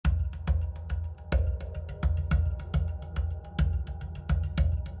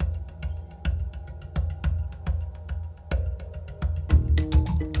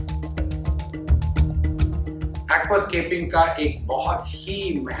Aquascaping का एक बहुत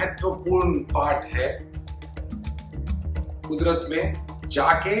ही महत्वपूर्ण पार्ट है कुदरत में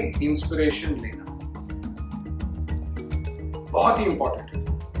जाके इंस्पिरेशन लेना, बहुत ही इंपॉर्टेंट है।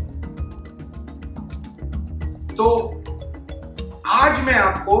 तो आज मैं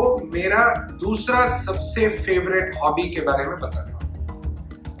आपको मेरा दूसरा सबसे फेवरेट हॉबी के बारे में बताने वाला हूं।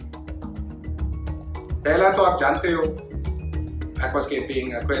 पहला तो आप जानते हो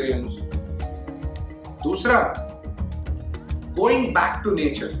एक्वास्केपिंग, एक्वेरियम्स। दूसरा गोइंग बैक टू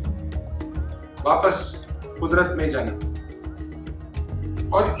नेचर, वापस कुदरत में जाना।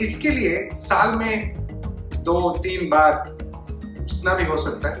 और इसके लिए साल में 2-3 बार, जितना भी हो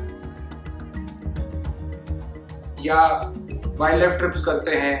सकता है, या वाइल्ड लाइफ ट्रिप्स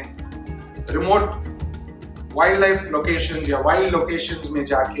करते हैं, रिमोट वाइल्ड लाइफ लोकेशंस या वाइल्ड लोकेशंस में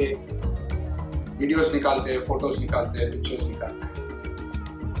जाके वीडियोस निकालते हैं, फोटोज निकालते हैं, पिक्चर्स निकालते हैं।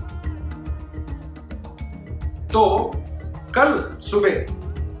 तो कल सुबह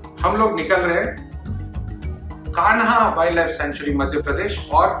हम लोग निकल रहे हैं Kanha wild life sanctuary Madhya Pradesh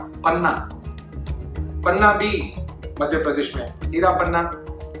और पन्ना भी मध्य प्रदेश में, हीरा पन्ना,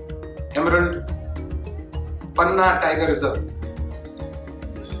 एमरल्ड पन्ना टाइगर रिजर्व।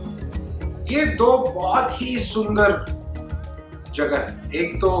 ये दो बहुत ही सुंदर जगह है। एक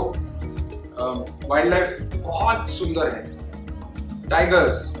तो वाइल्ड लाइफ बहुत सुंदर है,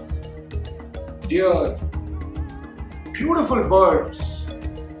 tigers, dear, beautiful birds,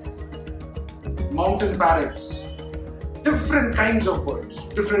 mountain parrots, different kinds of birds,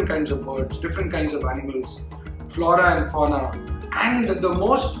 different kinds of animals, flora and fauna, and the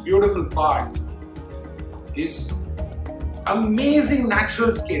most beautiful part is amazing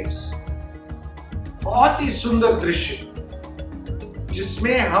natural scapes, बहुत ही सुंदर दृश्य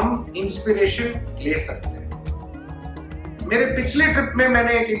जिसमें हम इंस्पिरेशन ले सकते हैं। मेरे पिछले ट्रिप में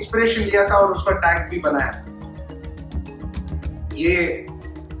मैंने एक इंस्पिरेशन लिया था और उसका टैंक भी बनाया था। ये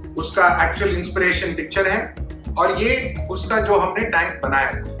उसका एक्चुअल इंस्पिरेशन पिक्चर है और ये उसका जो हमने टैंक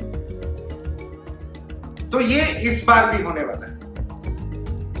बनाया था। तो ये इस बार भी होने वाला है।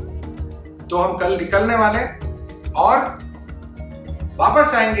 तो हम कल निकलने वाले और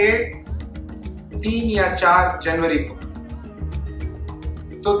वापस आएंगे 3 या 4 जनवरी को।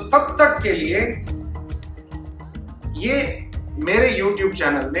 तो तब तक के लिए ये मेरे YouTube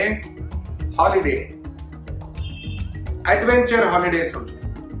चैनल में हॉलिडे, एडवेंचर हॉलिडे समझो,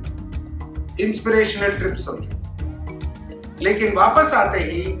 इंस्पिरेशनल ट्रिप समझो। लेकिन वापस आते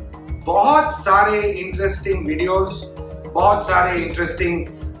ही बहुत सारे इंटरेस्टिंग वीडियोस, बहुत सारे इंटरेस्टिंग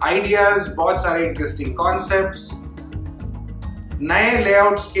आइडियाज, बहुत सारे इंटरेस्टिंग कॉन्सेप्ट्स, नए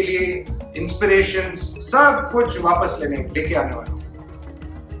लेआउट्स के लिए इंस्पिरेशन, सब कुछ वापस लेके आने वाला हूं।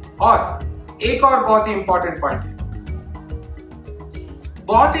 और एक और बहुत ही इंपॉर्टेंट पॉइंट है,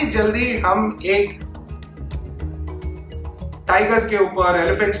 बहुत ही जल्दी हम एक टाइगर्स के ऊपर,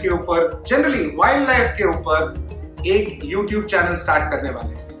 एलिफेंट्स के ऊपर, जनरली वाइल्ड लाइफ के ऊपर एक YouTube चैनल स्टार्ट करने वाले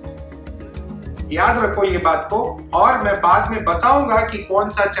हैं। याद रखो ये बात को, और मैं बाद में बताऊंगा कि कौन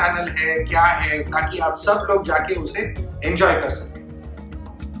सा चैनल है, क्या है, ताकि आप सब लोग जाके उसे एंजॉय कर सकें।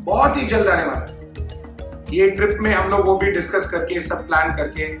 बहुत ही जल्द आने वाला है। ये ट्रिप में हम लोग वो भी डिस्कस करके, सब प्लान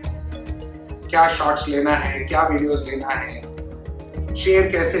करके, क्या शॉट्स लेना है, क्या वीडियोस लेना है,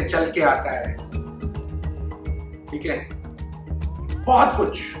 शेर कैसे चल के आता है, ठीक है, बहुत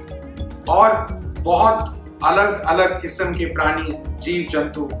कुछ, और बहुत अलग अलग किस्म के प्राणी, जीव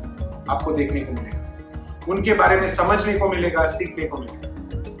जंतु आपको देखने को मिलेगा, उनके बारे में समझने को मिलेगा, सीखने को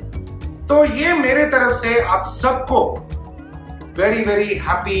मिलेगा। तो ये मेरे तरफ से आप सबको very very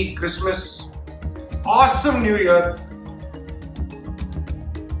happy Christmas, awesome new year.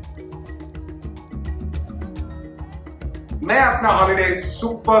 मैं अपना हॉलिडे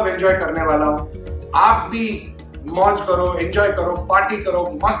सुपर एंजॉय करने वाला हूं। आप भी मौज करो, एंजॉय करो, पार्टी करो,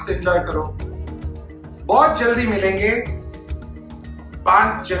 मस्त एंजॉय करो। बहुत जल्दी मिलेंगे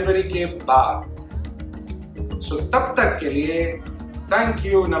 5 जनवरी के बाद। सो तब तक के लिए थैंक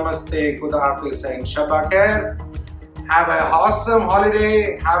यू, नमस्ते, खुदा हाफिज एंड शबा खैर। Have an awesome holiday,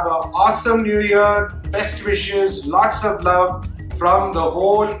 have an awesome new year, best wishes, lots of love from the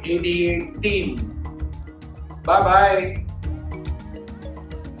whole ADA team. Bye bye.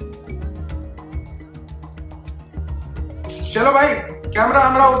 चलो भाई, कैमरा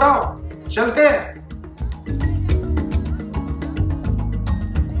हमरा उठाओ, चलते हैं।